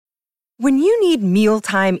When you need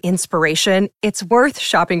mealtime inspiration, it's worth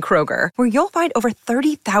shopping Kroger, where you'll find over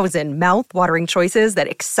 30,000 mouth-watering choices that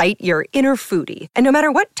excite your inner foodie. And no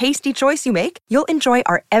matter what tasty choice you make, you'll enjoy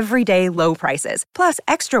our everyday low prices, plus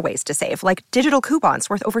extra ways to save, like digital coupons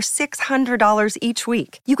worth over $600 each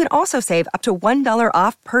week. You can also save up to $1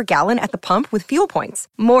 off per gallon at the pump with fuel points.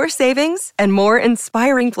 More savings and more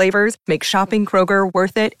inspiring flavors make shopping Kroger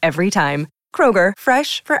worth it every time. Kroger,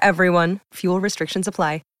 fresh for everyone. Fuel restrictions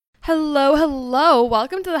apply. Hello.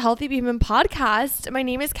 Welcome to the Healthy Human Podcast. My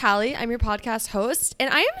name is Callie. I'm your podcast host,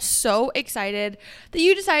 and I am so excited that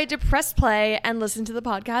you decided to press play and listen to the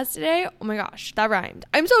podcast today. Oh my gosh, that rhymed.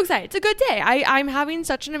 I'm so excited. It's a good day. I'm having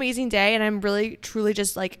such an amazing day, and I'm really, truly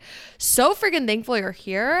just like so freaking thankful you're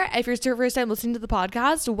here. If you're your first time listening to the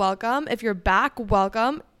podcast, welcome. If you're back,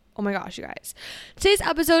 welcome. Oh my gosh, you guys. Today's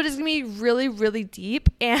episode is going to be really, really deep,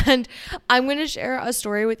 and I'm going to share a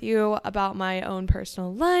story with you about my own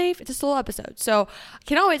personal life. It's a solo episode, so I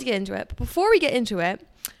cannot wait to get into it. But before we get into it,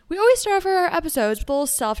 we always start off our episodes with a little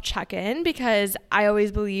self-check-in, because I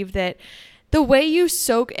always believe that the way you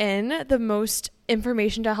soak in the most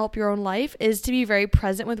information to help your own life is to be very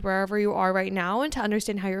present with wherever you are right now and to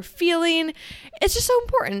understand how you're feeling. It's just so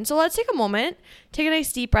important. So let's take a moment, take a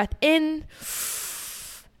nice deep breath in.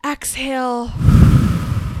 Exhale.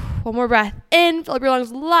 One more breath in. Fill up your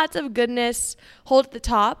lungs with lots of goodness. Hold at the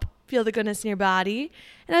top. Feel the goodness in your body.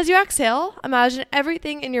 And as you exhale, imagine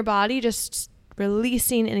everything in your body just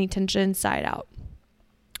releasing any tension side out.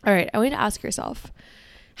 All right, I want you to ask yourself,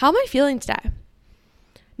 how am I feeling today?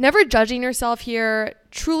 Never judging yourself here.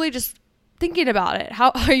 Truly just thinking about it.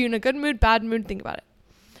 How are you in a good mood, bad mood? Think about it.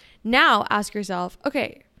 Now ask yourself,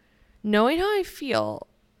 okay, knowing how I feel,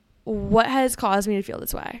 what has caused me to feel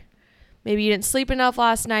this way? Maybe you didn't sleep enough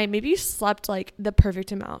last night. Maybe you slept like the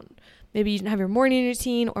perfect amount. Maybe you didn't have your morning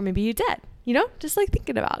routine, or maybe you did, just like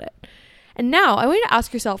thinking about it. And now I want you to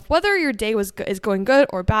ask yourself, whether your day is going good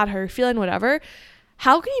or bad, how you're feeling, whatever,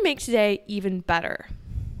 how can you make today even better?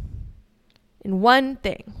 In one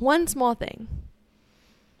thing, one small thing.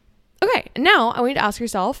 Okay, and now I want you to ask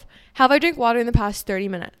yourself, have I drank water in the past 30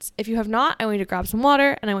 minutes? If you have not, I want you to grab some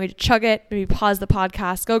water and I want you to chug it. Maybe pause the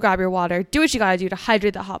podcast, go grab your water, do what you gotta do to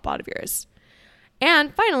hydrate that hot body of yours.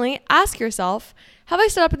 And finally, ask yourself, have I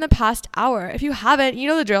stood up in the past hour? If you haven't, you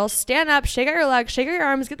know the drill. Stand up, shake out your legs, shake out your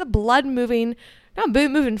arms, get the blood moving,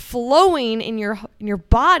 flowing in your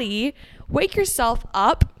body. Wake yourself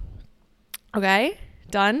up. Okay,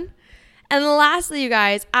 done. And lastly, you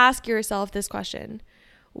guys, ask yourself this question.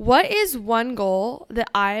 What is one goal that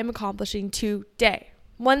I am accomplishing today?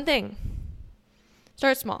 One thing.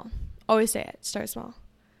 Start small. Always say it. Start small.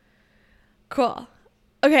 Cool.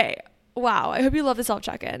 Okay. Wow. I hope you love the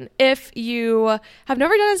self-check-in. If you have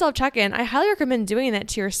never done a self-check-in, I highly recommend doing that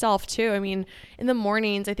to yourself too. I mean, in the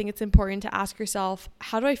mornings, I think it's important to ask yourself,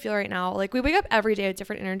 how do I feel right now? Like, we wake up every day with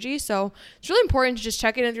different energy. So it's really important to just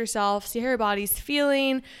check in with yourself, see how your body's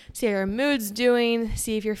feeling, see how your mood's doing,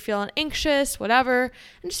 see if you're feeling anxious, whatever,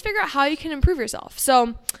 and just figure out how you can improve yourself.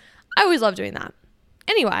 So I always love doing that.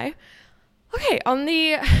 Anyway, okay, on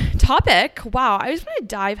the topic, wow, I just want to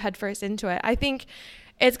dive headfirst into it. I think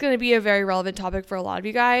it's going to be a very relevant topic for a lot of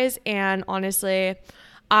you guys. And honestly,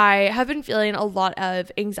 I have been feeling a lot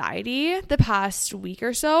of anxiety the past week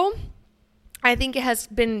or so. I think it has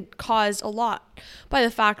been caused a lot by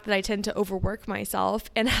the fact that I tend to overwork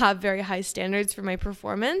myself and have very high standards for my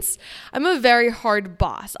performance. I'm a very hard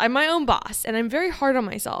boss. I'm my own boss, and I'm very hard on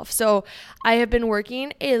myself. So I have been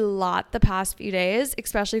working a lot the past few days,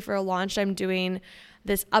 especially for a launch I'm doing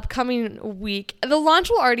this upcoming week. The launch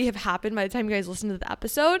will already have happened by the time you guys listen to the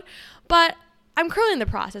episode, but I'm currently in the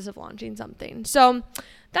process of launching something. So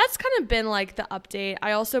that's kind of been like the update.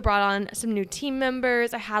 I also brought on some new team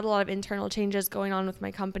members. I had a lot of internal changes going on with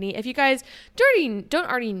my company. If you guys don't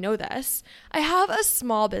already know this, I have a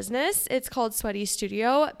small business. It's called Sweaty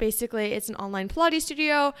Studio. Basically, it's an online Pilates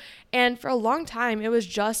studio. And for a long time, it was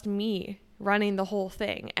just me running the whole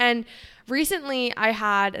thing. And recently I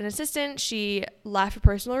had an assistant. She left for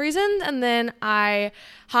personal reasons. And then I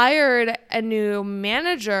hired a new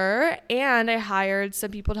manager and I hired some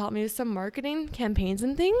people to help me with some marketing campaigns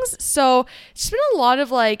and things. So it's been a lot of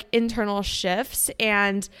like internal shifts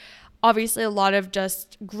and obviously a lot of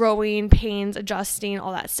just growing pains, adjusting,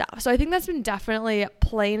 all that stuff. So I think that's been definitely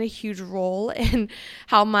playing a huge role in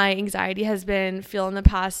how my anxiety has been feeling the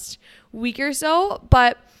past week or so.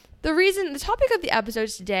 But the topic of the episode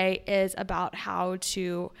today is about how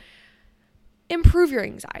to improve your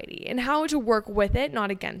anxiety and how to work with it,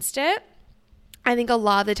 not against it. I think a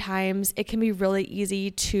lot of the times it can be really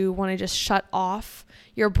easy to want to just shut off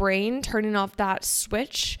your brain, turning off that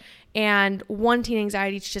switch and wanting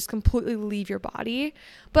anxiety to just completely leave your body.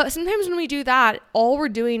 But sometimes when we do that, all we're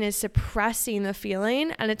doing is suppressing the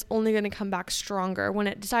feeling, and it's only going to come back stronger when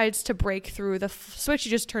it decides to break through the switch you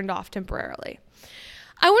just turned off temporarily.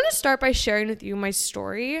 I want to start by sharing with you my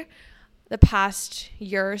story the past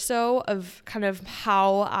year or so of kind of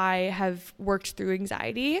how I have worked through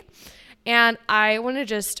anxiety. And I want to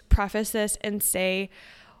just preface this and say,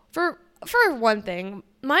 for one thing,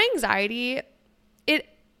 my anxiety,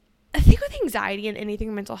 I think with anxiety and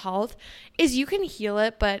anything mental health is you can heal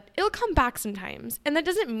it, but it'll come back sometimes. And that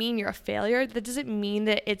doesn't mean you're a failure. That doesn't mean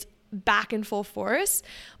that it's back in full force,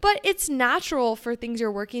 but it's natural for things you're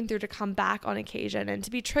working through to come back on occasion and to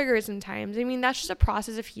be triggered sometimes. I mean, that's just a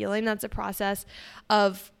process of healing. That's a process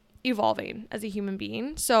of evolving as a human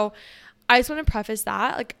being. So I just want to preface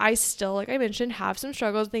that. Like, I still, like I mentioned, have some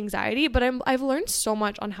struggles with anxiety, but I've learned so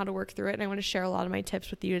much on how to work through it, and I want to share a lot of my tips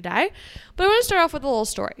with you today. But I want to start off with a little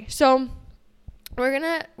story. So we're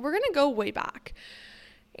gonna go way back.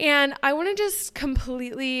 And I want to just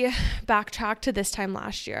completely backtrack to this time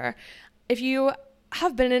last year. If you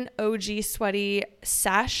have been an OG Sweaty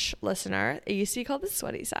Sesh listener, it used to be called the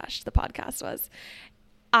Sweaty Sesh, the podcast was.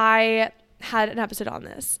 I had an episode on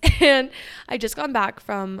this, and I just gone back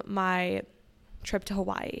from my trip to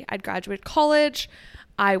Hawaii. I'd graduated college.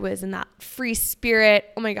 I was in that free spirit.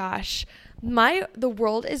 Oh my gosh. The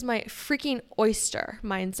world is my freaking oyster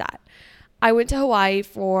mindset. I went to Hawaii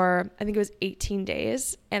for, I think it was 18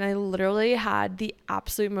 days, and I literally had the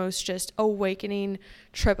absolute most just awakening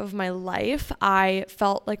trip of my life. I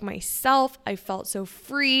felt like myself. I felt so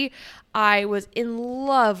free. I was in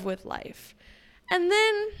love with life. And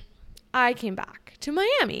then I came back to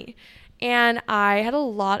Miami, and I had a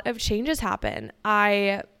lot of changes happen.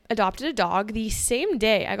 I adopted a dog the same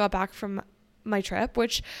day I got back from my trip,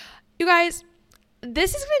 which, you guys,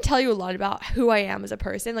 this is going to tell you a lot about who I am as a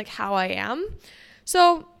person, like how I am.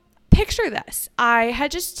 So picture this. I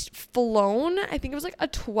had just flown, I think it was like a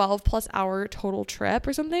 12+ hour total trip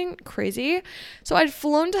or something crazy. So I'd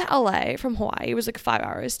flown to LA from Hawaii. It was like 5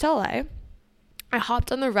 hours to LA. I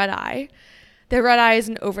hopped on the red eye. The red eye is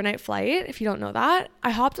an overnight flight, if you don't know that.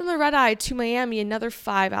 I hopped on the red eye to Miami, another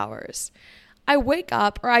 5 hours. I wake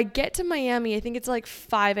up, or I get to Miami, I think it's like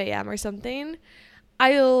 5 a.m. or something.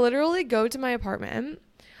 I literally go to my apartment.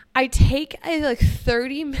 I take a like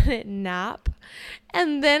 30-minute nap.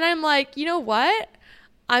 And then I'm like, you know what?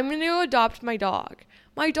 I'm going to go adopt my dog.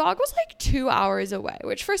 My dog was like 2 hours away,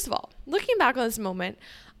 which, first of all, looking back on this moment,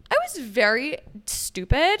 I was very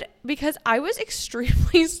stupid because I was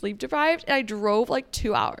extremely sleep deprived and I drove like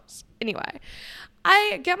 2 hours. Anyway,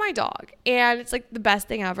 I get my dog and it's like the best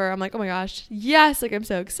thing ever. I'm like, oh my gosh, yes, like I'm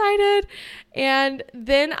so excited. And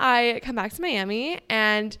then I come back to Miami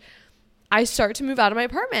and I start to move out of my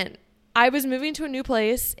apartment. I was moving to a new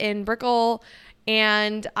place in Brickell,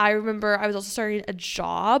 and I remember I was also starting a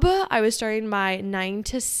job. I was starting my 9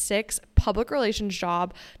 to 6 public relations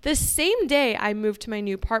job the same day I moved to my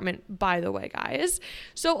new apartment, by the way, guys.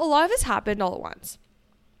 So a lot of this happened all at once.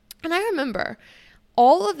 And I remember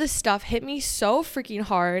all of this stuff hit me so freaking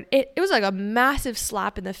hard. It was like a massive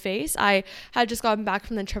slap in the face. I had just gotten back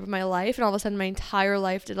from the trip of my life, and all of a sudden my entire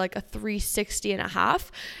life did like a 360 and a half.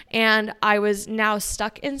 And I was now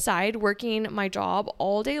stuck inside working my job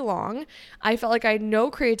all day long. I felt like I had no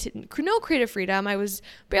creative freedom. I was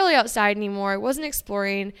barely outside anymore. I wasn't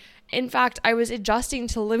exploring. In fact, I was adjusting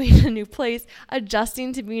to living in a new place,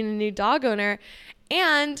 adjusting to being a new dog owner.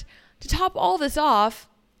 And to top all this off,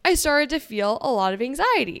 I started to feel a lot of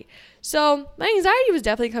anxiety. So my anxiety was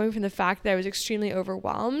definitely coming from the fact that I was extremely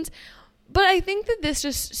overwhelmed. But I think that this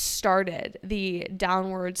just started the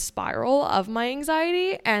downward spiral of my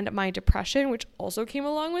anxiety and my depression, which also came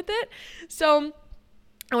along with it. So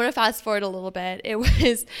I want to fast forward a little bit.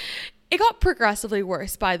 It got progressively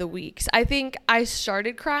worse by the weeks. I think I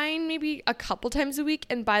started crying maybe a couple times a week.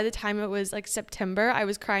 And by the time it was like September, I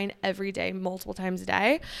was crying every day, multiple times a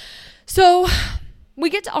day. So we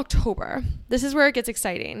get to October. This is where it gets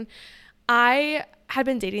exciting. I had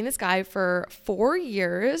been dating this guy for 4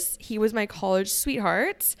 years. He was my college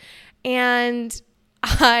sweetheart. And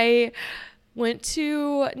I went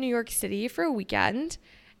to New York City for a weekend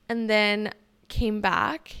and then came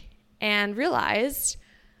back and realized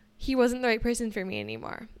he wasn't the right person for me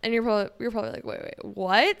anymore. And you're probably like, wait,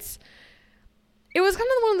 what? It was kind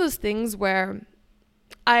of one of those things where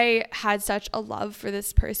I had such a love for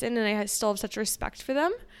this person and I still have such respect for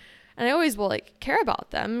them. And I always will like care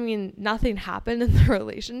about them. I mean, nothing happened in the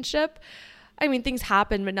relationship. I mean, things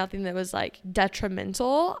happened, but nothing that was like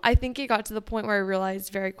detrimental. I think it got to the point where I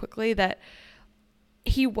realized very quickly that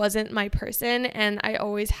he wasn't my person. And I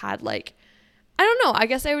always had like, I don't know. I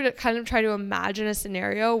guess I would kind of try to imagine a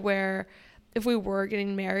scenario where if we were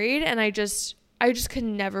getting married and I just could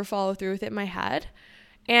never follow through with it in my head.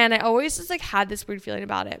 And I always just like had this weird feeling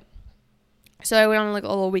about it. So I went on like a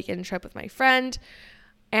little weekend trip with my friend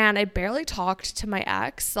and I barely talked to my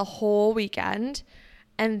ex the whole weekend.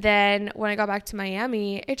 And then when I got back to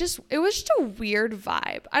Miami, it was just a weird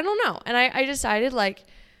vibe. I don't know. And I decided like,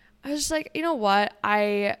 I was just like, you know what?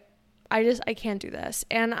 I can't do this.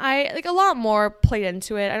 And I like a lot more played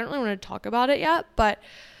into it. I don't really want to talk about it yet, but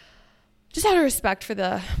just out of respect for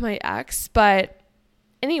my ex. But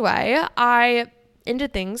anyway, I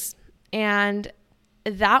ended things, and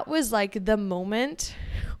that was like the moment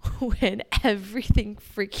when everything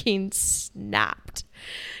freaking snapped.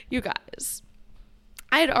 You guys,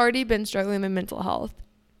 I had already been struggling with mental health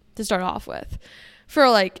to start off with for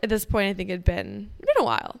like, at this point, I think it'd been a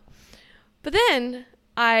while. But then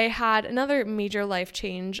I had another major life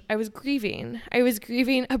change. I was grieving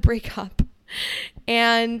a breakup,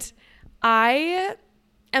 and I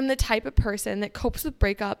am the type of person that copes with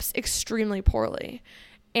breakups extremely poorly.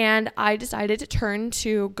 And I decided to turn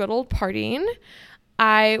to good old partying.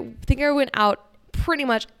 I think I went out pretty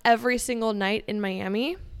much every single night in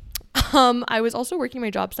Miami. I was also working my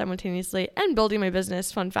job simultaneously and building my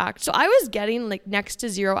business, fun fact. So I was getting like next to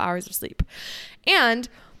 0 hours of sleep. And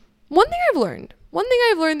one thing I've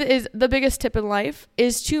learned that is the biggest tip in life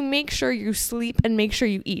is to make sure you sleep and make sure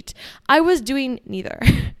you eat. I was doing neither.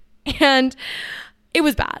 And it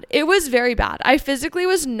was bad. It was very bad. I physically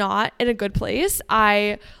was not in a good place.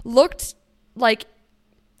 I looked like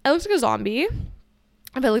a zombie.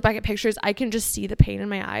 If I look back at pictures, I can just see the pain in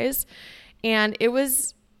my eyes. And it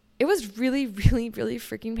was really, really, really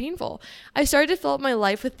freaking painful. I started to fill up my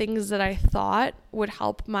life with things that I thought would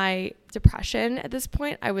help my depression. At this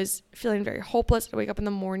point, I was feeling very hopeless. I wake up in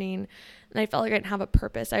the morning and I felt like I didn't have a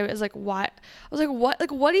purpose. I was like, what?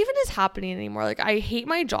 What even is happening anymore? Like, I hate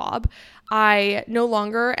my job. I no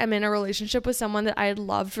longer am in a relationship with someone that I had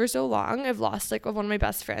loved for so long. I've lost like one of my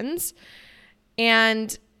best friends.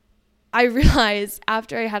 And I realized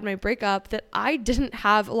after I had my breakup that I didn't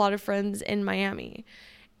have a lot of friends in Miami.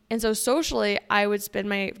 And so socially, I would spend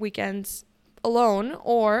my weekends alone,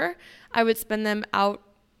 or I would spend them out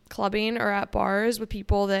clubbing or at bars with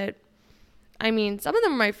people that, I mean, some of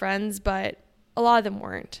them were my friends, but a lot of them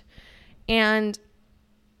weren't. And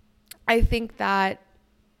I think that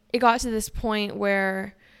it got to this point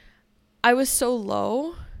where I was so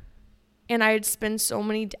low, and I have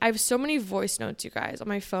so many voice notes, you guys, on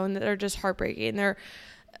my phone that are just heartbreaking.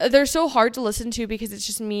 They're so hard to listen to because it's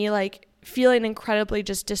just me like feeling incredibly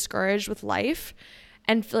just discouraged with life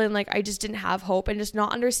and feeling like I just didn't have hope and just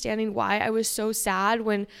not understanding why I was so sad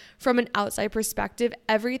when from an outside perspective,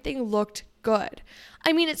 everything looked good.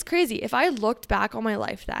 I mean, it's crazy. If I looked back on my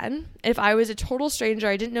life then, if I was a total stranger,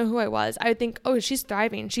 I didn't know who I was, I would think, oh, she's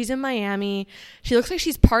thriving. She's in Miami. She looks like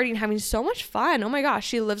she's partying, having so much fun. Oh my gosh,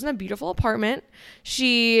 she lives in a beautiful apartment.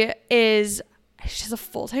 She has a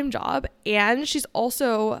full-time job and she's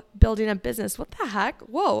also building a business. What the heck?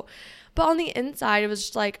 Whoa. But on the inside, it was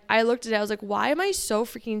just like, I looked at it, I was like, why am I so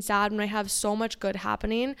freaking sad when I have so much good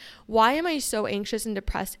happening? Why am I so anxious and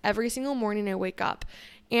depressed every single morning I wake up?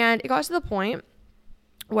 And it got to the point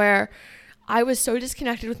where I was so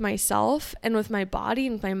disconnected with myself and with my body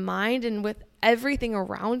and with my mind and with everything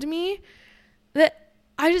around me that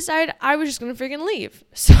I decided I was just going to freaking leave.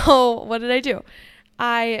 So what did I do?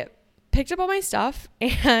 I picked up all my stuff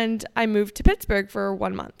and I moved to Pittsburgh for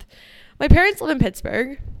 1 month. My parents live in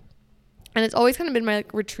Pittsburgh. And it's always kind of been my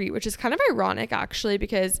like retreat, which is kind of ironic actually,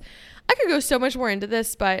 because I could go so much more into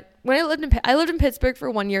this. But when I lived in Pittsburgh for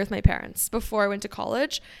 1 year with my parents before I went to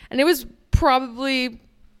college, and it was probably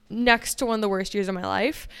next to one of the worst years of my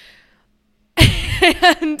life.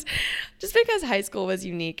 And just because high school was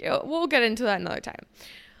unique, we'll get into that another time.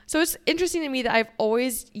 So it's interesting to me that I've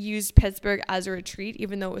always used Pittsburgh as a retreat,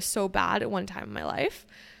 even though it was so bad at one time in my life.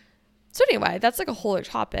 So anyway, that's like a whole other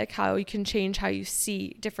topic, how you can change how you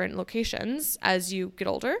see different locations as you get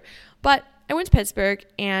older. But I went to Pittsburgh,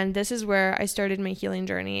 and this is where I started my healing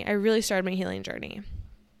journey. I really started my healing journey.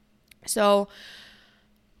 So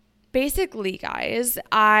basically, guys,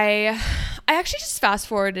 I actually just fast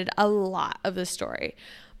forwarded a lot of the story.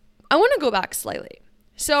 I want to go back slightly.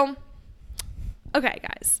 So, okay,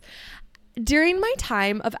 guys, during my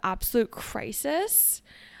time of absolute crisis,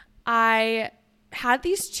 I had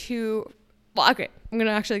these two, I'm going to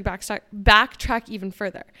actually backtrack even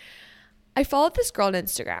further. I followed this girl on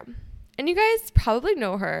Instagram, and you guys probably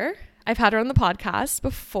know her. I've had her on the podcast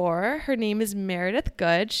before. Her name is Meredith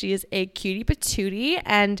Good. She is a cutie patootie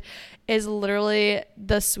and is literally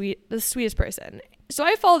the sweetest person. So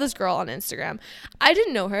I followed this girl on Instagram. I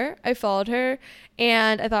didn't know her. I followed her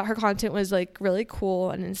and I thought her content was like really cool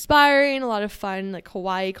and inspiring, a lot of fun, like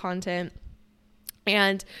Hawaii content.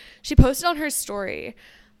 And she posted on her story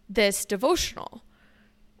this devotional.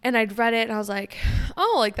 And I'd read it and I was like,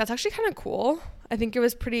 oh, like that's actually kind of cool. I think it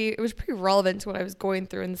was pretty relevant to what I was going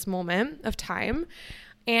through in this moment of time.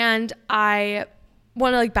 And I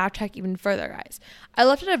want to like backtrack even further, guys. I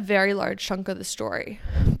left out a very large chunk of the story,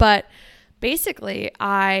 but basically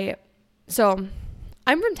I'm from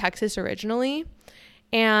Texas originally.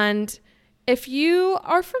 And if you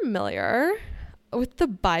are familiar with the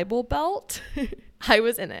Bible Belt, I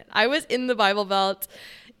was in it. I was in the Bible Belt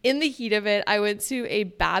in the heat of it. I went to a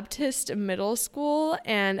Baptist middle school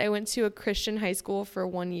and I went to a Christian high school for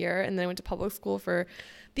 1 year. And then I went to public school for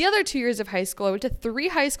the other 2 years of high school. I went to 3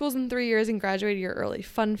 high schools in 3 years and graduated a year early.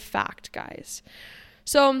 Fun fact, guys.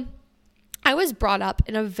 So I was brought up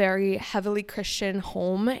in a very heavily Christian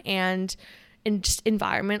home and in just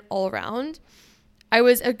environment all around. I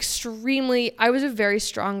was a very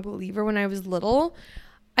strong believer when I was little.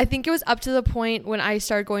 I think it was up to the point when I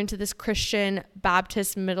started going to this Christian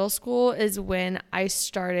Baptist middle school is when I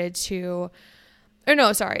started to, it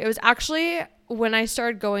was actually when I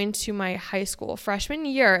started going to my high school. Freshman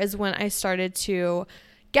year is when I started to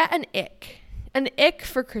get an ick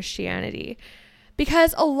for Christianity.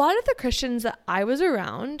 Because a lot of the Christians that I was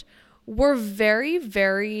around were very,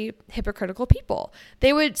 very hypocritical people.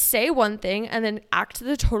 They would say one thing and then act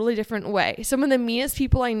the totally different way. Some of the meanest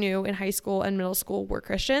people I knew in high school and middle school were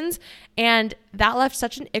Christians. And that left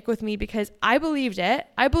such an ick with me because I believed it.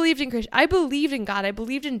 I believed in God. I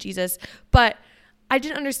believed in Jesus. But I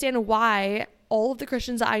didn't understand why all of the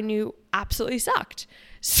Christians that I knew absolutely sucked.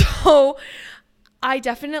 So I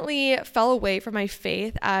definitely fell away from my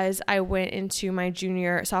faith as I went into my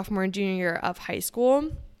sophomore and junior year of high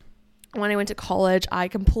school. When I went to college, I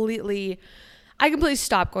completely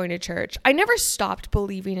stopped going to church. I never stopped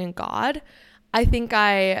believing in God. I think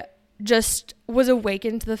I just was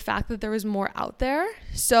awakened to the fact that there was more out there.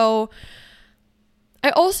 So I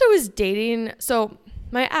also was dating. So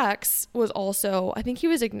my ex was also, I think he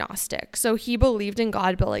was agnostic. So he believed in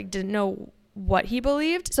God, but like didn't know what he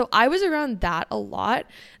believed. So I was around that a lot.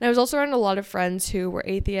 And I was also around a lot of friends who were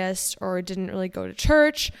atheists or didn't really go to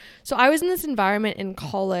church. So I was in this environment in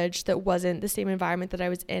college that wasn't the same environment that I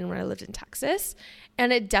was in when I lived in Texas.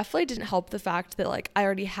 And it definitely didn't help the fact that like I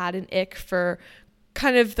already had an ick for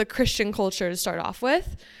kind of the Christian culture to start off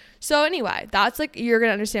with. So anyway, that's like, you're going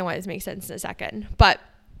to understand why this makes sense in a second, but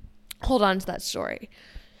hold on to that story.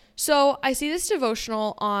 So I see this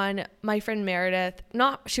devotional on my friend Meredith.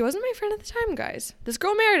 She wasn't my friend at the time, guys. This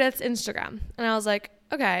girl Meredith's Instagram. And I was like,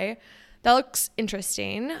 okay, that looks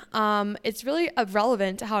interesting. It's really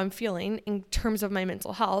relevant to how I'm feeling in terms of my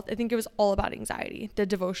mental health. I think it was all about anxiety, the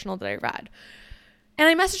devotional that I read. And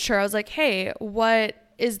I messaged her. I was like, hey, what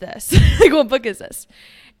is this? Like, what book is this?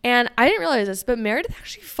 And I didn't realize this, but Meredith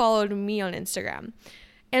actually followed me on Instagram.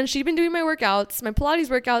 And she'd been doing my workouts, my Pilates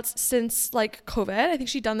workouts since like COVID. I think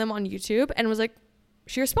she'd done them on YouTube and was like,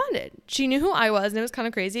 she responded. She knew who I was. And it was kind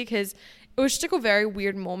of crazy because it was just like a very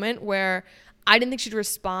weird moment where I didn't think she'd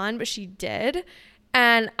respond, but she did.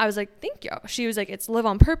 And I was like, thank you. She was like, it's Live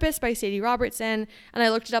on Purpose by Sadie Robertson. And I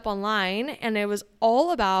looked it up online and it was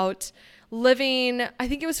all about living, I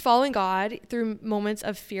think it was following God through moments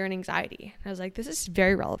of fear and anxiety. And I was like, this is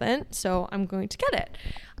very relevant. So I'm going to get it.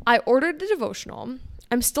 I ordered the devotional.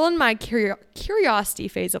 I'm still in my curiosity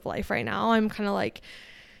phase of life right now. I'm kind of like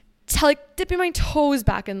dipping my toes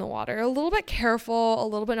back in the water, a little bit careful, a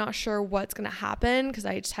little bit not sure what's going to happen because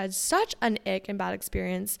I just had such an ick and bad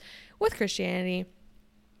experience with Christianity.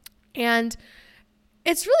 And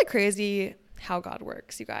it's really crazy how God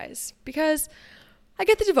works, you guys, because I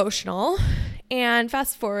get the devotional and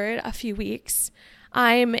fast forward a few weeks,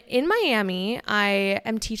 I'm in Miami. I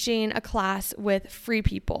am teaching a class with free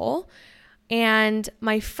people. And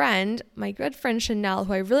my good friend Chanel,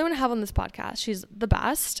 who I really want to have on this podcast, she's the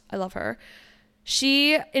best. I love her.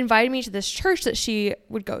 She invited me to this church that she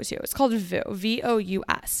would go to. It's called VOUS,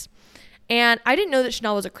 V-O-U-S. And I didn't know that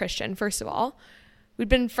Chanel was a Christian, first of all. We'd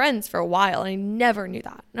been friends for a while, and I never knew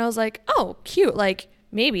that. And I was like, oh, cute. Like,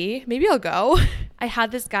 maybe I'll go. I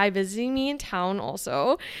had this guy visiting me in town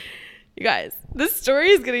also. You guys, this story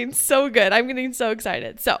is getting so good. I'm getting so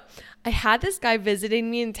excited. So I had this guy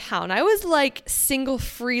visiting me in town. I was like single,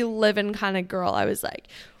 free living kind of girl. I was like,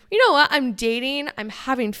 you know what? I'm dating, I'm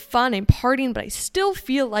having fun, I'm partying, but I still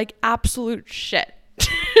feel like absolute shit.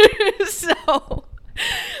 So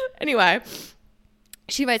anyway,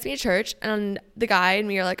 she invites me to church, and the guy and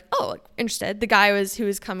me are like, oh, like, interested. The guy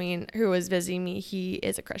who was visiting me, he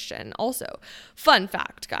is a Christian also. Fun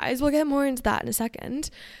fact, guys. We'll get more into that in a second,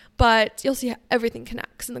 but you'll see how everything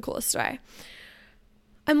connects in the coolest way.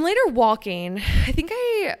 I'm later walking. I think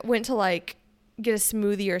I went to like get a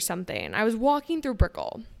smoothie or something. I was walking through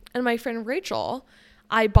Brickell, and my friend Rachel,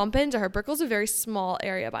 I bump into her. Brickell's a very small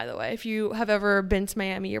area, by the way. If you have ever been to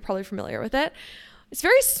Miami, you're probably familiar with it. It's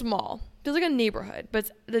very small. Feels like a neighborhood, but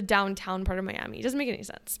it's the downtown part of Miami. It doesn't make any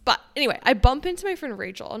sense. But anyway, I bump into my friend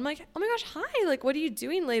Rachel. I'm like, oh my gosh, hi. Like, what are you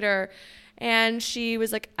doing later? And she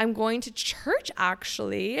was like, I'm going to church,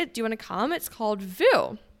 actually. Do you want to come? It's called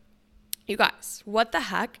VOO. You guys, what the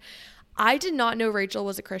heck? I did not know Rachel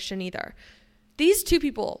was a Christian either. These two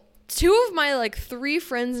people, two of my like 3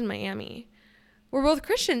 friends in Miami, were both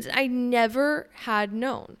Christians. I never had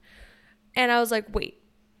known. And I was like, wait.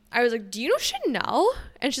 I was like, do you know Chanel?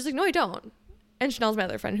 And she's like, no, I don't. And Chanel's my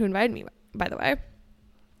other friend who invited me, by the way.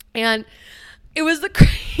 And it was the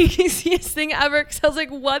craziest thing ever, because I was like,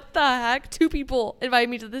 what the heck? 2 people invited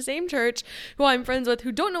me to the same church who I'm friends with,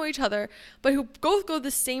 who don't know each other, but who both go to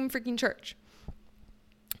the same freaking church.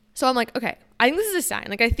 So I'm like, okay, I think this is a sign.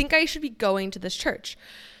 Like, I think I should be going to this church.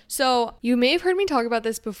 So you may have heard me talk about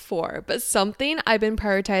this before, but something I've been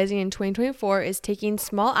prioritizing in 2024 is taking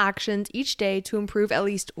small actions each day to improve at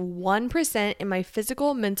least 1% in my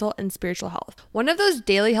physical, mental, and spiritual health. One of those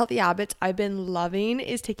daily healthy habits I've been loving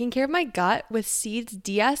is taking care of my gut with Seed's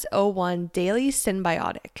DS-01 Daily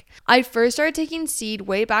Synbiotic. I first started taking Seed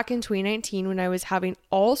way back in 2019 when I was having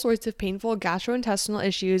all sorts of painful gastrointestinal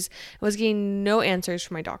issues and was getting no answers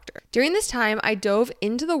from my doctor. During this time, I dove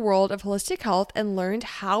into the world of holistic health and learned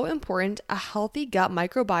how important a healthy gut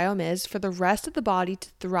microbiome is for the rest of the body to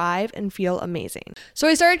thrive and feel amazing. So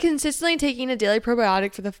I started consistently taking a daily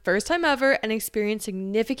probiotic for the first time ever and experienced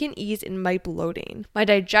significant ease in my bloating. My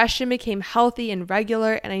digestion became healthy and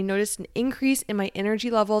regular, and I noticed an increase in my energy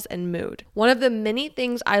levels and mood. One of the many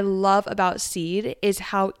things I love about Seed is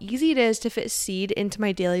how easy it is to fit Seed into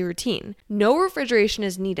my daily routine. No refrigeration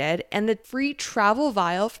is needed, and the free travel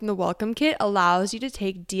vial from the welcome kit allows you to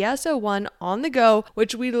take DS-01 on the go,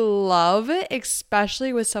 which we love,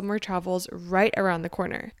 especially with summer travels right around the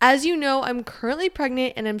corner. As you know, I'm currently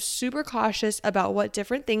pregnant and I'm super cautious about what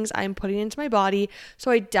different things I'm putting into my body, so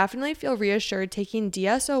I definitely feel reassured taking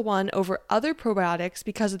DS-01 over other probiotics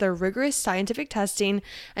because of their rigorous scientific testing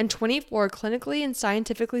and 24 clinically and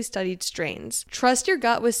scientifically studied strains. Trust your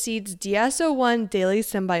gut with Seed's DS-01 Daily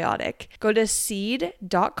Synbiotic. Go to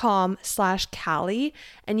seed.com/Callie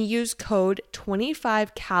and use code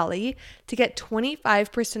 25Callie to get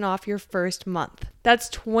 25% off your first month. That's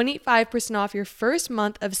 25% off your first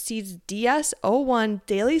month of Seed's DS-01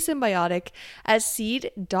 Daily Synbiotic at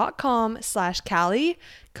seed.com/Callie,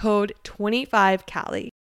 code 25Callie.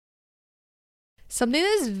 Something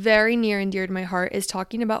that is very near and dear to my heart is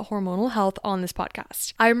talking about hormonal health on this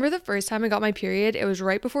podcast. I remember the first time I got my period, it was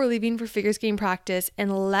right before leaving for figure skating practice,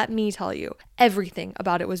 and let me tell you, everything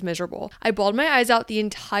about it was miserable. I bawled my eyes out the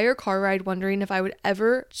entire car ride, wondering if I would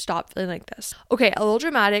ever stop feeling like this. Okay, a little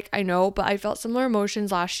dramatic, I know, but I felt similar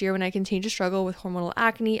emotions last year when I continued to struggle with hormonal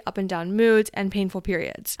acne, up and down moods, and painful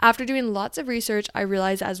periods. After doing lots of research, I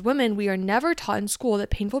realized as women, we are never taught in school that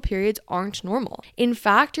painful periods aren't normal. In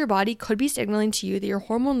fact, your body could be signaling to you that your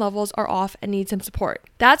hormone levels are off and need some support.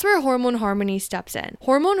 That's where Hormone Harmony steps in.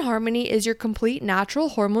 Hormone Harmony is your complete natural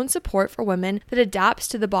hormone support for women that adapts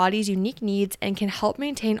to the body's unique needs and can help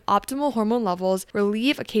maintain optimal hormone levels,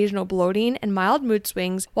 relieve occasional bloating and mild mood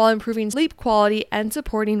swings while improving sleep quality and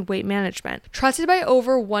supporting weight management. Trusted by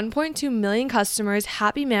over 1.2 million customers,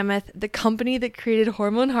 Happy Mammoth, the company that created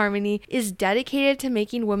Hormone Harmony, is dedicated to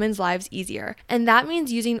making women's lives easier. And that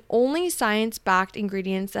means using only science-backed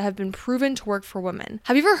ingredients that have been proven to work for women.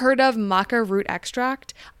 Have you ever heard of maca root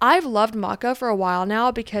extract? I've loved maca for a while now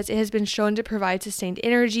because it has been shown to provide sustained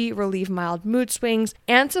energy, relieve mild mood swings,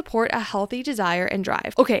 and support a healthy desire and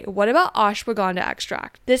drive. Okay, what about ashwagandha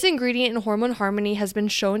extract? This ingredient in Hormone Harmony has been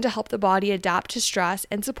shown to help the body adapt to stress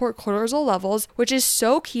and support cortisol levels, which is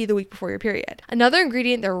so key the week before your period. Another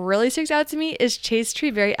ingredient that really sticks out to me is chaste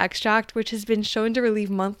tree berry extract, which has been shown to relieve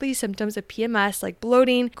monthly symptoms of PMS like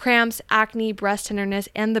bloating, cramps, acne, breast tenderness,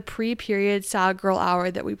 and the pre-period sad girl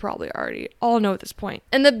hour that we probably already all know at this point.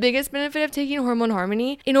 And the biggest benefit of taking Hormone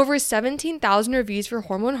Harmony, in over 17,000 reviews for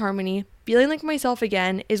Hormone Harmony, feeling like myself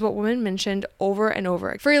again is what women mentioned over and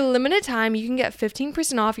over. For a limited time, you can get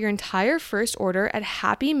 15% off your entire first order at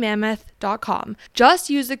happymammoth.com.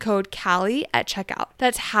 Just use the code Callie at checkout.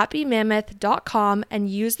 That's happymammoth.com and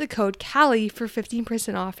use the code Callie for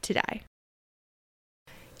 15% off today.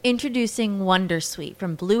 Introducing Wondersuite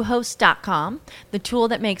from Bluehost.com, the tool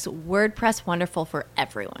that makes WordPress wonderful for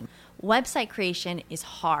everyone. Website creation is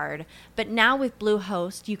hard, but now with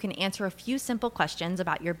Bluehost, you can answer a few simple questions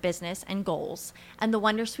about your business and goals, and the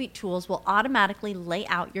Wondersuite tools will automatically lay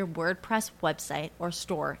out your WordPress website or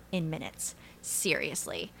store in minutes.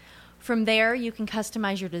 Seriously. From there, you can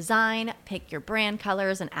customize your design, pick your brand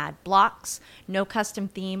colors, and add blocks. No custom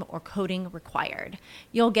theme or coding required.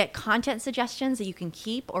 You'll get content suggestions that you can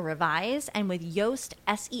keep or revise, and with Yoast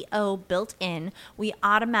SEO built in, we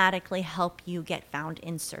automatically help you get found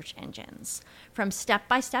in search engines. From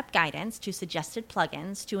step-by-step guidance to suggested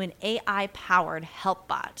plugins to an AI-powered help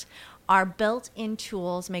bot, our built-in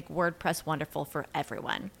tools make WordPress wonderful for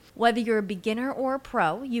everyone. Whether you're a beginner or a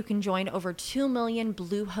pro, you can join over 2 million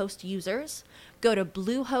Bluehost users. Go to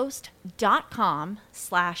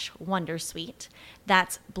bluehost.com/wondersuite.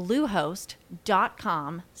 That's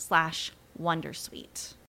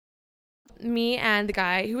bluehost.com/wondersuite. Me and the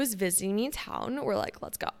guy who was visiting me in town were like,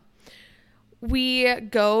 let's go. We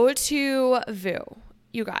go to VU.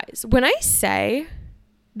 You guys, when I say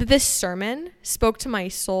that this sermon spoke to my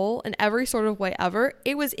soul in every sort of way ever,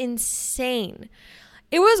 it was insane.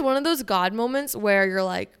 It was one of those God moments where you're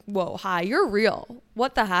like, whoa, hi, you're real.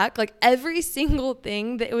 What the heck? Like every single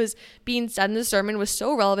thing that was being said in the sermon was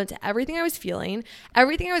so relevant to everything I was feeling,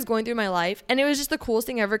 everything I was going through in my life. And it was just the coolest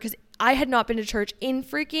thing ever because I had not been to church in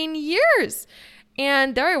freaking years.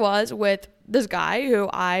 And there I was with this guy who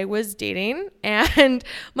I was dating and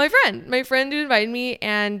my friend who invited me.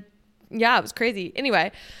 And yeah, it was crazy.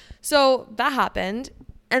 Anyway, so that happened.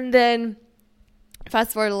 And then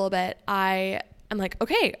fast forward a little bit, I'm like,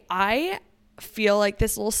 okay, I feel like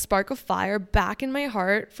this little spark of fire back in my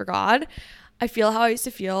heart for God. I feel how I used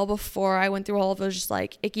to feel before I went through all of those just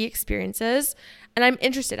like icky experiences. And I'm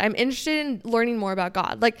interested in learning more about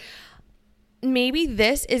God. Like maybe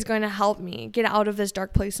this is going to help me get out of this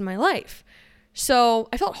dark place in my life. So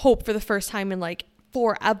I felt hope for the first time in like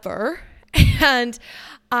forever. And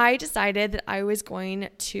I decided that I was going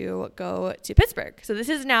to go to Pittsburgh. So this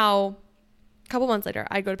is now a couple months later,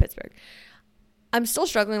 I go to Pittsburgh. I'm still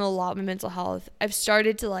struggling a lot with mental health. I've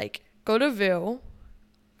started to like go to VU,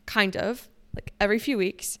 kind of, like every few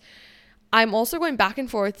weeks. I'm also going back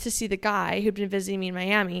and forth to see the guy who'd been visiting me in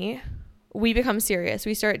Miami. We become serious.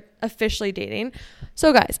 We start officially dating.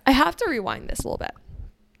 So guys, I have to rewind this a little bit.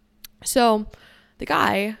 So the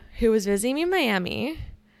guy who was visiting me in Miami,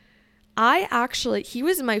 he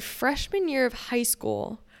was my freshman year of high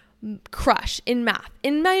school crush in math,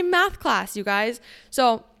 in my math class, you guys.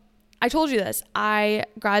 So I told you this, I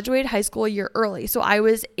graduated high school a year early. So I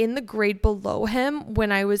was in the grade below him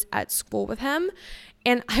when I was at school with him.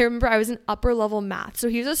 And I remember I was in upper level math. So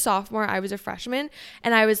he was a sophomore, I was a freshman.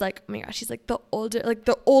 And I was like, oh my gosh, he's like the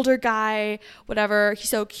older guy, whatever. He's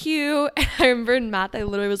so cute. And I remember in math, I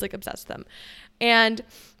literally was like obsessed with him. And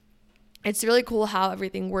it's really cool how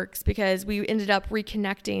everything works because we ended up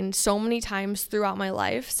reconnecting so many times throughout my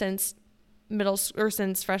life since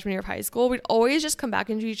since freshman year of high school. We'd always just come back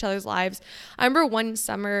into each other's lives. I remember one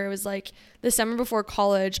summer, it was like the summer before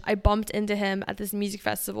college, I bumped into him at this music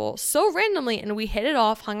festival so randomly and we hit it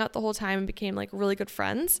off, hung out the whole time and became like really good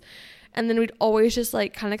friends. And then we'd always just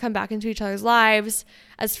like kind of come back into each other's lives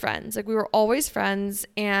as friends. Like we were always friends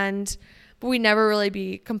but we'd never really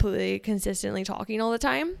be completely consistently talking all the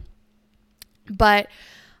time. But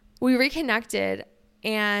we reconnected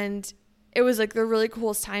and it was like the really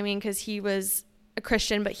coolest timing because he was a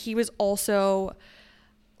Christian, but he was also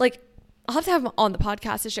like, I'll have to have him on the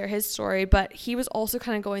podcast to share his story, but he was also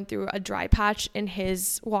kind of going through a dry patch in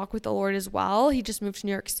his walk with the Lord as well. He just moved to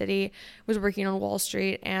New York City, was working on Wall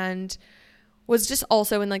Street, and was just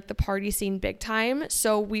also in like the party scene big time.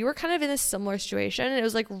 So we were kind of in a similar situation. It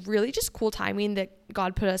was like really just cool timing that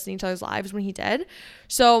God put us in each other's lives when he did.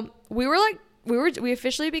 So we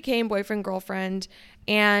officially became boyfriend, girlfriend,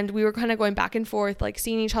 and we were kind of going back and forth, like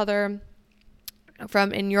seeing each other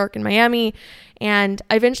from in New York and Miami. And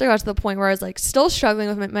I eventually got to the point where I was like still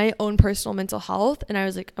struggling with my own personal mental health. And I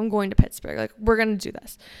was like, I'm going to Pittsburgh. Like, we're going to do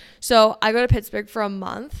this. So I go to Pittsburgh for a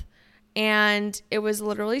month and it was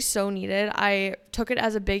literally so needed. I took it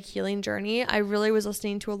as a big healing journey. I really was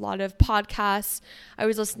listening to a lot of podcasts. I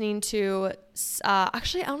was listening to,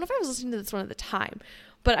 actually, I don't know if I was listening to this one at the time,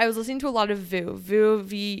 but I was listening to a lot of VU,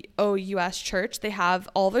 V-O-U-S Church. They have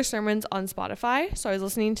all their sermons on Spotify. So I was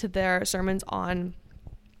listening to their sermons online.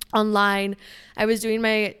 I was doing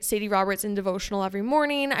my Sadie Robertson devotional every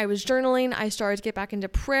morning. I was journaling. I started to get back into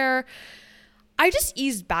prayer. I just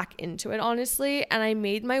eased back into it, honestly, and I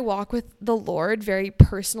made my walk with the Lord very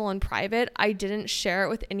personal and private. I didn't share it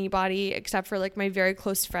with anybody except for like my very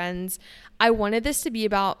close friends. I wanted this to be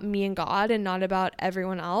about me and God and not about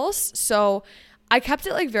everyone else. So I kept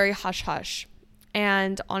it like very hush hush.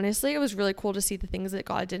 And honestly, it was really cool to see the things that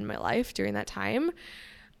God did in my life during that time.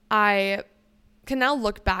 I can now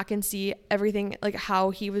look back and see everything, like how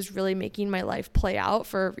he was really making my life play out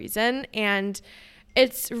for a reason. And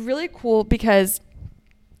it's really cool because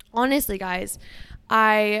honestly, guys,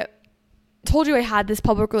 I told you I had this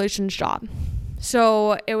public relations job.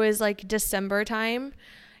 So it was like December time,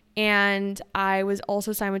 and I was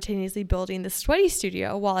also simultaneously building the Sweaty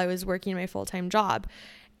Studio while I was working my full-time job.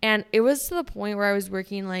 And it was to the point where I was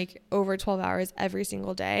working like over 12 hours every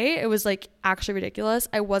single day. It was like actually ridiculous.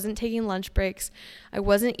 I wasn't taking lunch breaks. I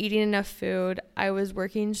wasn't eating enough food. I was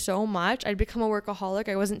working so much. I'd become a workaholic.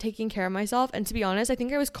 I wasn't taking care of myself. And to be honest, I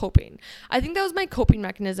think I was coping. I think that was my coping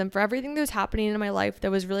mechanism for everything that was happening in my life that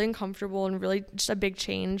was really uncomfortable and really just a big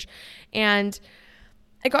change. And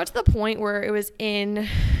I got to the point where it was in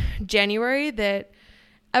January that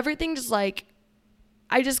everything just like,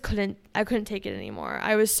 I couldn't take it anymore.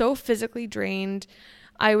 I was so physically drained.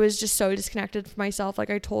 I was just so disconnected from myself, like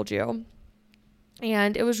I told you.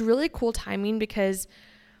 And it was really cool timing because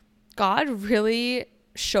God really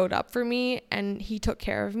showed up for me and he took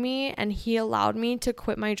care of me and he allowed me to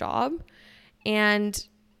quit my job and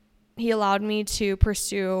he allowed me to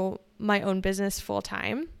pursue my own business full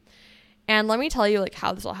time. And let me tell you like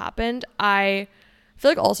how this all happened. I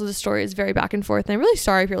feel like also the story is very back and forth, and I'm really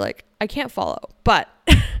sorry if you're like, I can't follow, but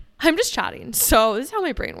I'm just chatting. So this is how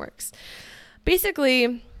my brain works.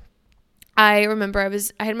 Basically, I remember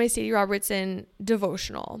I had my Sadie Robertson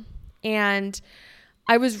devotional, and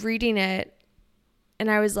I was reading it, and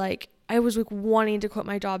I was like wanting to quit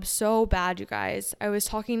my job so bad, you guys. I was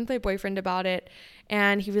talking with my boyfriend about it,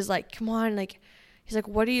 and he was like, come on, like, he's like,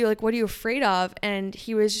 what are you afraid of? And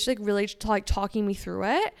he was just like really talking me through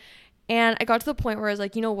it. And I got to the point where I was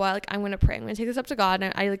like, you know what? Like, I'm going to pray. I'm going to take this up to God,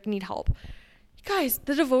 and I like need help. Guys,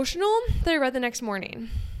 the devotional that I read the next morning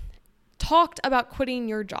talked about quitting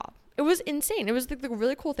your job. It was insane. It was like the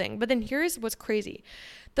really cool thing. But then here's what's crazy.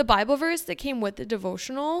 The Bible verse that came with the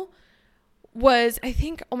devotional was, I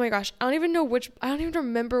think, oh my gosh, I don't even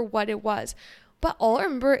remember what it was. But all I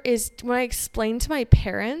remember is when I explained to my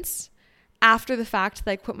parents after the fact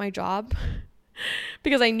that I quit my job,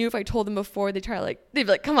 because I knew if I told them before, they'd be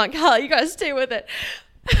like, come on, Kyle, you gotta stay with it.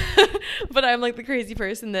 But I'm like the crazy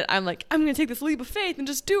person that I'm like, I'm gonna take this leap of faith and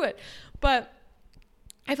just do it. But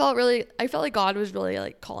I felt like God was really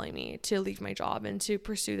like calling me to leave my job and to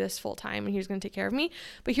pursue this full time, and he was gonna take care of me.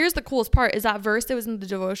 But here's the coolest part is that verse that was in the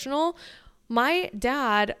devotional, my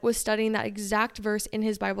dad was studying that exact verse in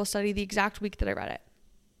his Bible study the exact week that I read it.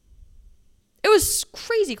 It was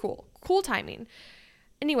crazy cool timing.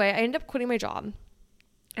 Anyway, I ended up quitting my job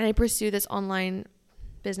and I pursued this online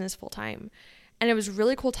business full time. And it was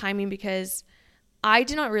really cool timing because I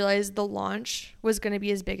did not realize the launch was going to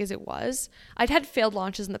be as big as it was. I'd had failed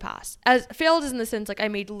launches in the past. As failed is in the sense like I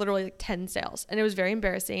made literally like 10 sales, and it was very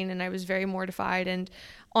embarrassing and I was very mortified, and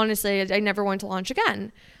honestly, I never wanted to launch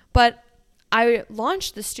again. But I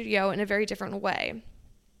launched the studio in a very different way.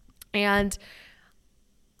 And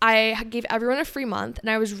I gave everyone a free month, and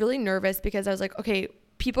I was really nervous because I was like, okay,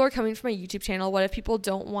 people are coming from my YouTube channel. What if people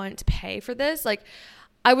don't want to pay for this? Like,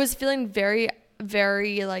 I was feeling very,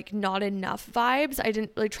 very like not enough vibes. I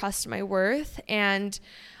didn't really trust my worth, and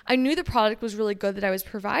I knew the product was really good that I was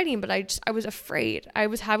providing, but I was afraid. I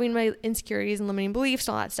was having my insecurities and limiting beliefs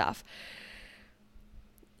and all that stuff.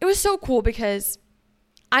 It was so cool because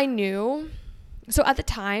I knew. So at the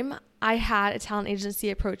time, I had a talent agency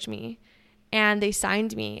approach me, and they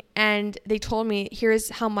signed me, and they told me, here's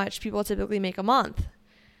how much people typically make a month.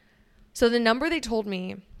 So the number they told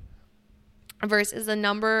me versus the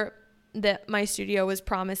number that my studio was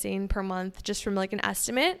promising per month, just from like an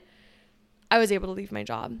estimate, I was able to leave my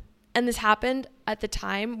job. And this happened at the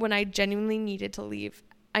time when I genuinely needed to leave.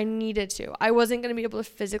 I needed to. I wasn't going to be able to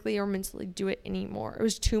physically or mentally do it anymore. It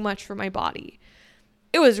was too much for my body.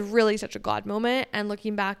 It was really such a God moment. And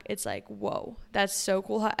looking back, it's like, whoa, that's so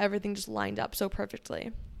cool how everything just lined up so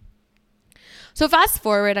perfectly. So fast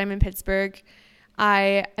forward, I'm in Pittsburgh.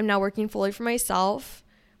 I am now working fully for myself.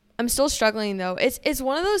 I'm still struggling though. It's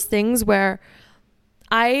one of those things where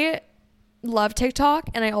I love TikTok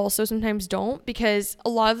and I also sometimes don't, because a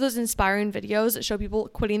lot of those inspiring videos that show people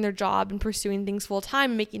quitting their job and pursuing things full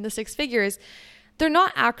time, making the 6 figures, they're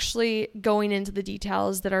not actually going into the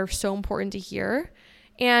details that are so important to hear.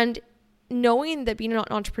 And knowing that being an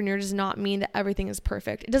entrepreneur does not mean that everything is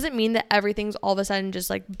perfect. It doesn't mean that everything's all of a sudden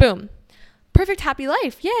just like, boom, perfect, happy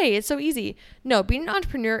life. Yay, it's so easy. No, being an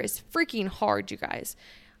entrepreneur is freaking hard, you guys.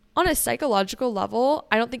 On a psychological level,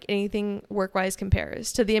 I don't think anything work-wise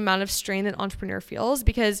compares to the amount of strain that an entrepreneur feels,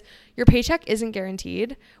 because your paycheck isn't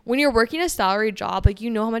guaranteed. When you're working a salary job, like,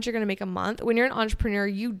 you know how much you're going to make a month. When you're an entrepreneur,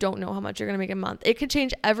 you don't know how much you're going to make a month. It could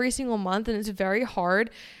change every single month, and it's very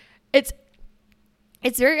hard. It's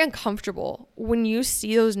very uncomfortable when you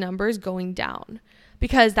see those numbers going down,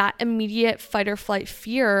 because that immediate fight or flight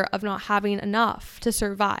fear of not having enough to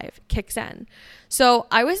survive kicks in. So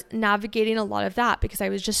I was navigating a lot of that because I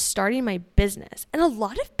was just starting my business. And a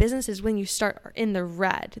lot of businesses, when you start, are in the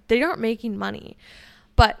red. They aren't making money.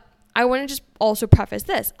 But I want to just also preface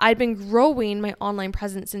this. I'd been growing my online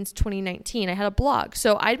presence since 2019. I had a blog.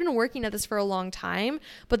 So I'd been working at this for a long time,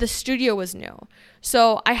 but the studio was new.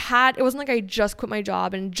 So it wasn't like I just quit my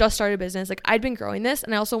job and just started a business. Like, I'd been growing this,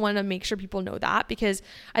 and I also want to make sure people know that, because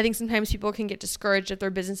I think sometimes people can get discouraged if their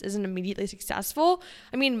business isn't immediately successful.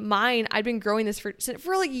 I mean, I'd been growing this for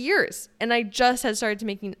like years, and I just had started to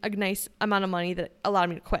making a nice amount of money that allowed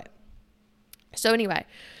me to quit. So anyway,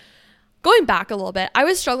 going back a little bit, I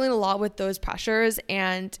was struggling a lot with those pressures,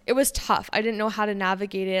 and it was tough. I didn't know how to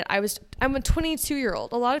navigate it. I'm a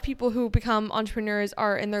 22-year-old. A lot of people who become entrepreneurs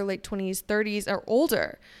are in their late 20s, 30s, or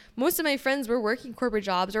older. Most of my friends were working corporate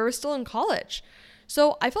jobs or were still in college.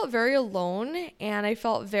 So I felt very alone, and I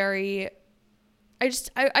felt I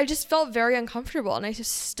just felt very uncomfortable, and I was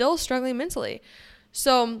still struggling mentally.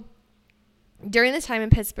 So during the time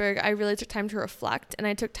in Pittsburgh, I really took time to reflect, and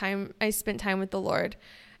I spent time with the Lord.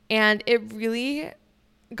 And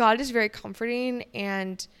God is very comforting,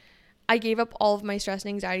 and I gave up all of my stress and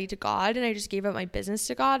anxiety to God, and I just gave up my business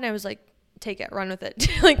to God, and I was like, take it, run with it.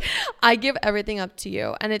 Like, I give everything up to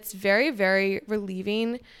you. And it's very, very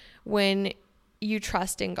relieving when you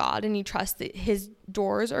trust in God and you trust that his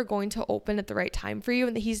doors are going to open at the right time for you,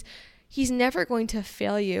 and that he's never going to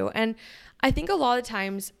fail you. And I think a lot of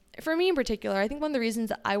times, for me in particular, I think one of the reasons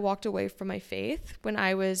that I walked away from my faith when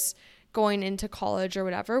I was going into college or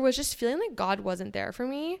whatever was just feeling like God wasn't there for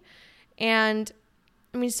me. And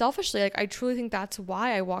I mean, selfishly, like, I truly think that's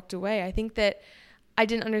why I walked away. I think that I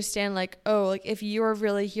didn't understand, like, oh, like, if you're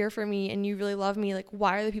really here for me and you really love me, like,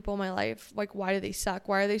 why are the people in my life, like, why do they suck?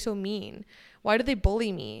 Why are they so mean? Why do they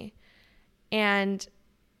bully me? And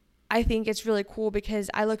I think it's really cool because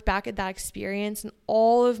I look back at that experience and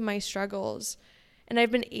all of my struggles, and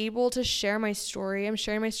I've been able to share my story. I'm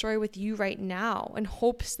sharing my story with you right now in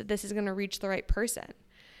hopes that this is going to reach the right person.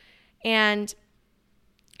 And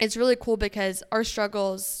it's really cool because our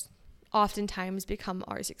struggles oftentimes become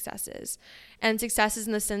our successes. And successes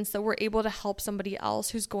in the sense that we're able to help somebody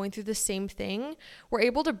else who's going through the same thing. We're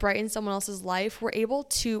able to brighten someone else's life. We're able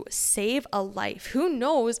to save a life. Who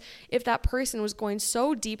knows if that person was going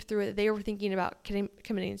so deep through it that they were thinking about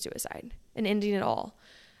committing suicide and ending it all.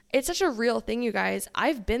 It's such a real thing, you guys.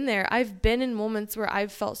 I've been there. I've been in moments where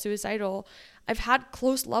I've felt suicidal. I've had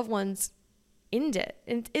close loved ones end it,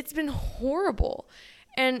 and it's been horrible.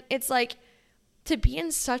 And it's like, to be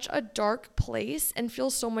in such a dark place and feel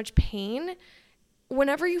so much pain,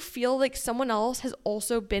 whenever you feel like someone else has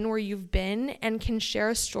also been where you've been and can share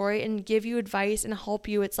a story and give you advice and help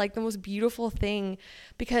you, it's like the most beautiful thing,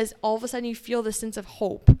 because all of a sudden you feel this sense of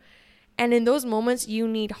hope. And in those moments, you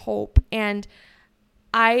need hope. And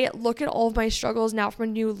I look at all of my struggles now from a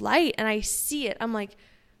new light, and I see it. I'm like,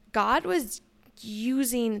 God was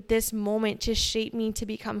using this moment to shape me to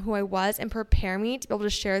become who I was and prepare me to be able to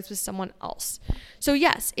share this with someone else. So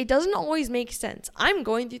yes, it doesn't always make sense. I'm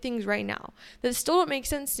going through things right now that still don't make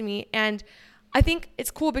sense to me. And I think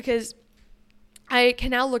it's cool because I can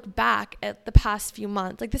now look back at the past few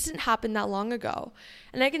months. Like, this didn't happen that long ago.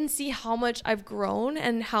 And I can see how much I've grown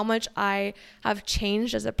and how much I have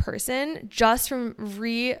changed as a person just from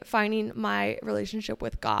refining my relationship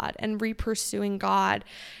with God and re-pursuing God.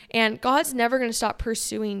 And God's never going to stop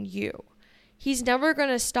pursuing you. He's never going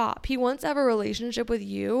to stop. He wants to have a relationship with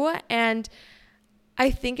you. And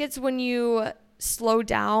I think it's when you slow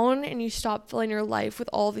down and you stop filling your life with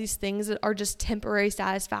all these things that are just temporary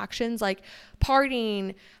satisfactions, like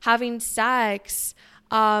partying, having sex,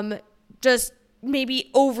 just maybe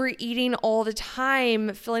overeating all the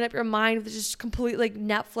time, filling up your mind with just complete, like,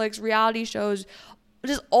 Netflix reality shows,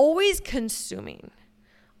 just always consuming.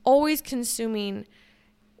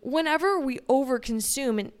 Whenever we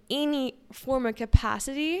overconsume in any form of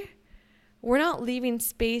capacity, we're not leaving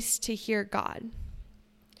space to hear God.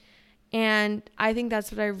 And I think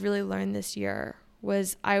that's what I really learned this year,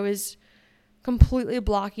 was I was completely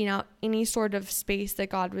blocking out any sort of space that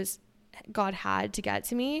God had to get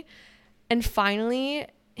to me. And finally,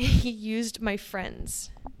 he used my friends.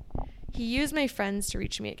 He used my friends to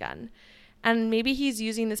reach me again. And maybe he's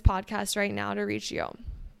using this podcast right now to reach you.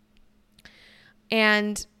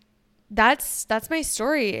 And that's my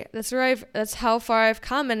story. That's how far I've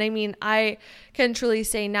come. And I mean, I can truly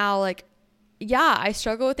say now, like, yeah, I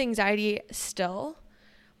struggle with anxiety still,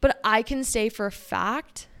 but I can say for a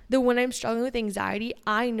fact that when I'm struggling with anxiety,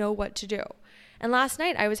 I know what to do. And last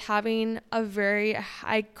night I was having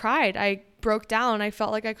I cried. I broke down. I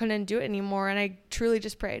felt like I couldn't do it anymore. And I truly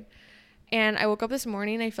just prayed. And I woke up this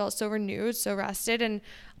morning, I felt so renewed, so rested. And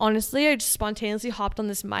honestly, I just spontaneously hopped on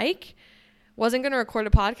this mic. Wasn't going to record a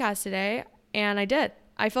podcast today. And I did.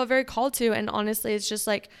 I felt very called to. And honestly, it's just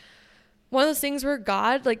like one of those things where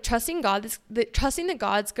God, like trusting that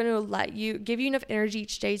God's going to give you enough energy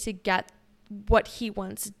each day to get what he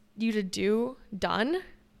wants you to do done.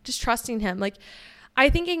 Just trusting him. Like, I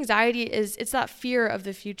think anxiety it's that fear of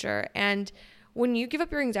the future. And when you give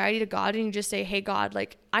up your anxiety to God and you just say, hey, God,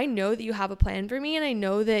 like, I know that you have a plan for me, and I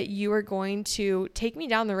know that you are going to take me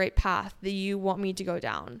down the right path that you want me to go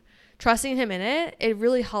down. Trusting him in it, it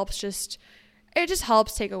really helps it just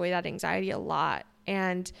helps take away that anxiety a lot.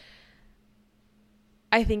 And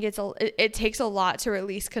I think it takes a lot to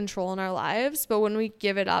release control in our lives. But when we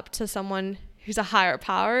give it up to someone who's a higher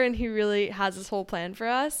power and he really has this whole plan for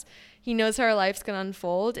us, he knows how our life's going to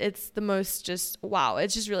unfold. It's the most wow.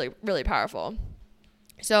 It's just really, really powerful.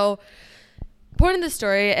 So the point of the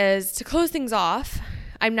story is to close things off.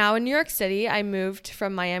 I'm now in New York City. I moved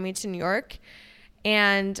from Miami to New York,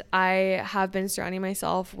 and I have been surrounding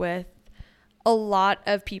myself with a lot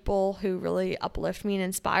of people who really uplift me and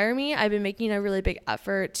inspire me. I've been making a really big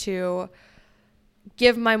effort to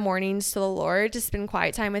give my mornings to the Lord, to spend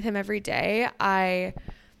quiet time with him every day. I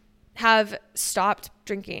have stopped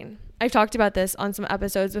drinking. I've talked about this on some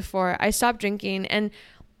episodes before. I stopped drinking, and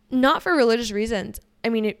not for religious reasons. I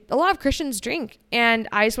mean, a lot of Christians drink, and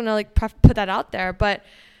I just want to like put that out there. But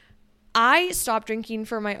I stopped drinking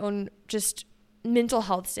for my own just mental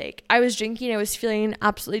health sake. I was drinking. I was feeling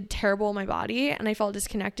absolutely terrible in my body, and I felt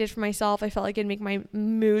disconnected from myself. I felt like it'd make my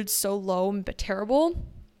mood so low but terrible.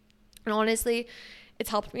 And honestly, it's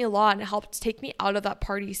helped me a lot, and it helped take me out of that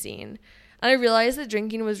party scene. And I realized that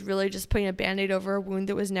drinking was really just putting a Band-Aid over a wound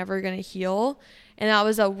that was never going to heal. And that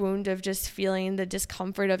was a wound of just feeling the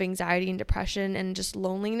discomfort of anxiety and depression and just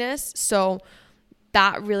loneliness. So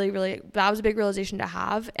that was a big realization to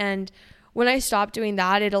have. And when I stopped doing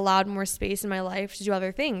that, it allowed more space in my life to do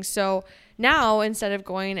other things. So now, instead of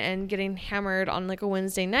going and getting hammered on like a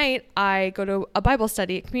Wednesday night, I go to a Bible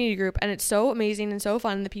study at community group, and it's so amazing and so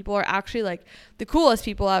fun. The people are actually like the coolest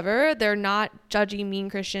people ever. They're not judgy, mean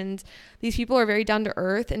Christians. These people are very down to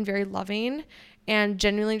earth and very loving and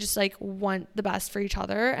genuinely just like want the best for each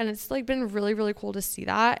other. And it's like been really, really cool to see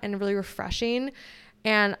that and really refreshing.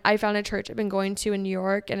 And I found a church I've been going to in New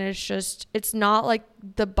York, and it's not like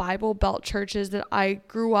the Bible Belt churches that I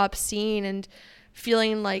grew up seeing and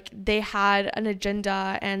feeling like they had an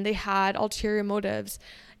agenda and they had ulterior motives.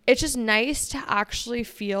 It's just nice to actually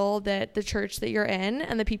feel that the church that you're in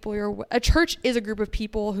and the people a church is a group of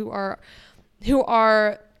people who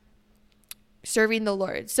are serving the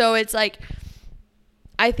Lord. So it's like,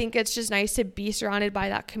 I think it's just nice to be surrounded by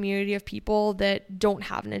that community of people that don't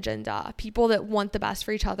have an agenda, people that want the best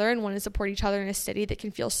for each other and want to support each other in a city that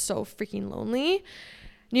can feel so freaking lonely.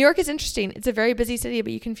 New York is interesting. It's a very busy city,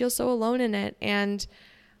 but you can feel so alone in it. And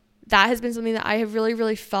that has been something that I have really,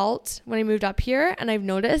 really felt when I moved up here, and I've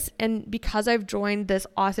noticed. And because I've joined this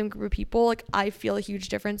awesome group of people, like, I feel a huge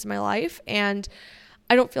difference in my life, and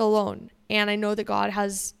I don't feel alone. And I know that God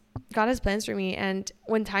has plans for me. And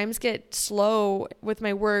when times get slow with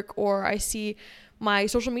my work, or I see my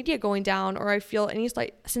social media going down, or I feel any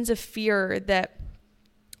slight sense of fear that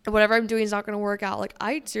whatever I'm doing is not going to work out, like,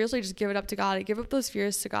 I seriously just give it up to God. I give up those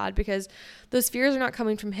fears to God, because those fears are not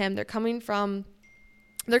coming from him. They're coming from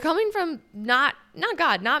not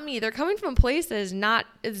God, not me. They're coming from places not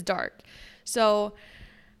as dark. So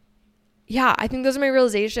yeah, I think those are my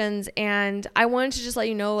realizations. And I wanted to just let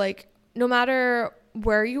you know, like, no matter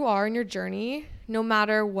where you are in your journey, no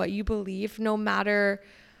matter what you believe, no matter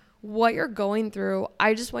what you're going through,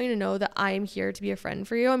 I just want you to know that I am here to be a friend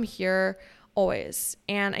for you. I'm here always.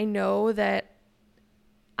 And I know that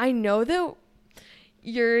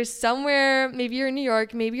you're somewhere, maybe you're in New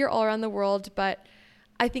York, maybe you're all around the world, but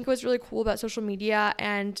I think what's really cool about social media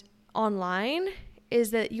and online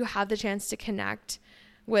is that you have the chance to connect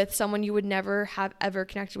with someone you would never have ever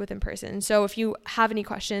connected with in person. So if you have any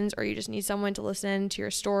questions, or you just need someone to listen to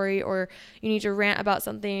your story, or you need to rant about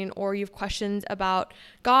something, or you have questions about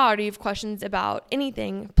God, or you have questions about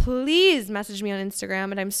anything, please message me on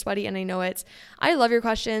Instagram, and I'm sweaty and I know it. I love your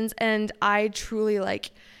questions, and I truly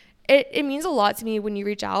it means a lot to me when you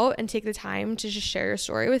reach out and take the time to just share your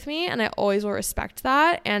story with me. And I always will respect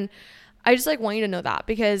that. And I just like want you to know that,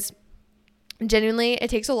 because genuinely it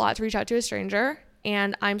takes a lot to reach out to a stranger.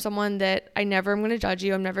 And I'm someone that I never am going to judge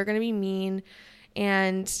you. I'm never going to be mean.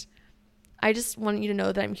 And I just want you to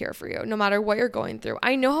know that I'm here for you no matter what you're going through.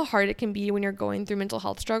 I know how hard it can be when you're going through mental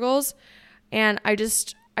health struggles. And I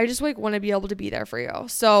just like want to be able to be there for you.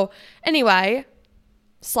 So anyway,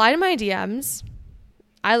 slide in my DMs.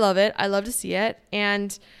 I love it. I love to see it.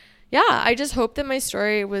 And yeah, I just hope that my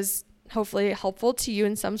story was hopefully helpful to you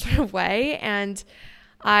in some sort of way. And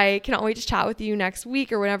I cannot wait to chat with you next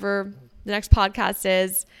week or whenever the next podcast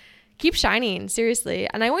is. Keep shining, seriously.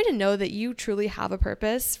 And I want you to know that you truly have a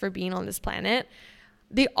purpose for being on this planet.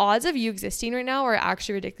 The odds of you existing right now are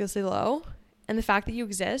actually ridiculously low. And the fact that you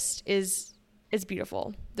exist is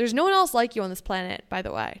beautiful. There's no one else like you on this planet, by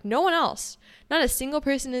the way. No one else. Not a single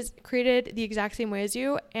person is created the exact same way as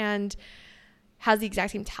you and has the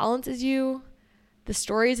exact same talents as you, the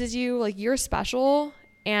stories as you. Like, you're special.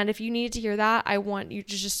 And if you need to hear that, I want you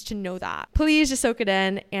to just to know that. Please just soak it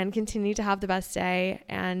in and continue to have the best day,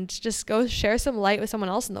 and just go share some light with someone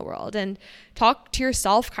else in the world, and talk to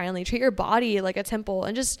yourself kindly. Treat your body like a temple,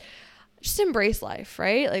 and just embrace life,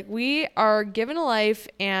 right? Like, we are given a life,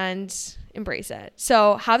 and embrace it.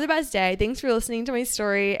 So have the best day. Thanks for listening to my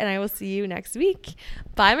story, and I will see you next week.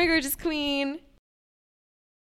 Bye, my gorgeous queen.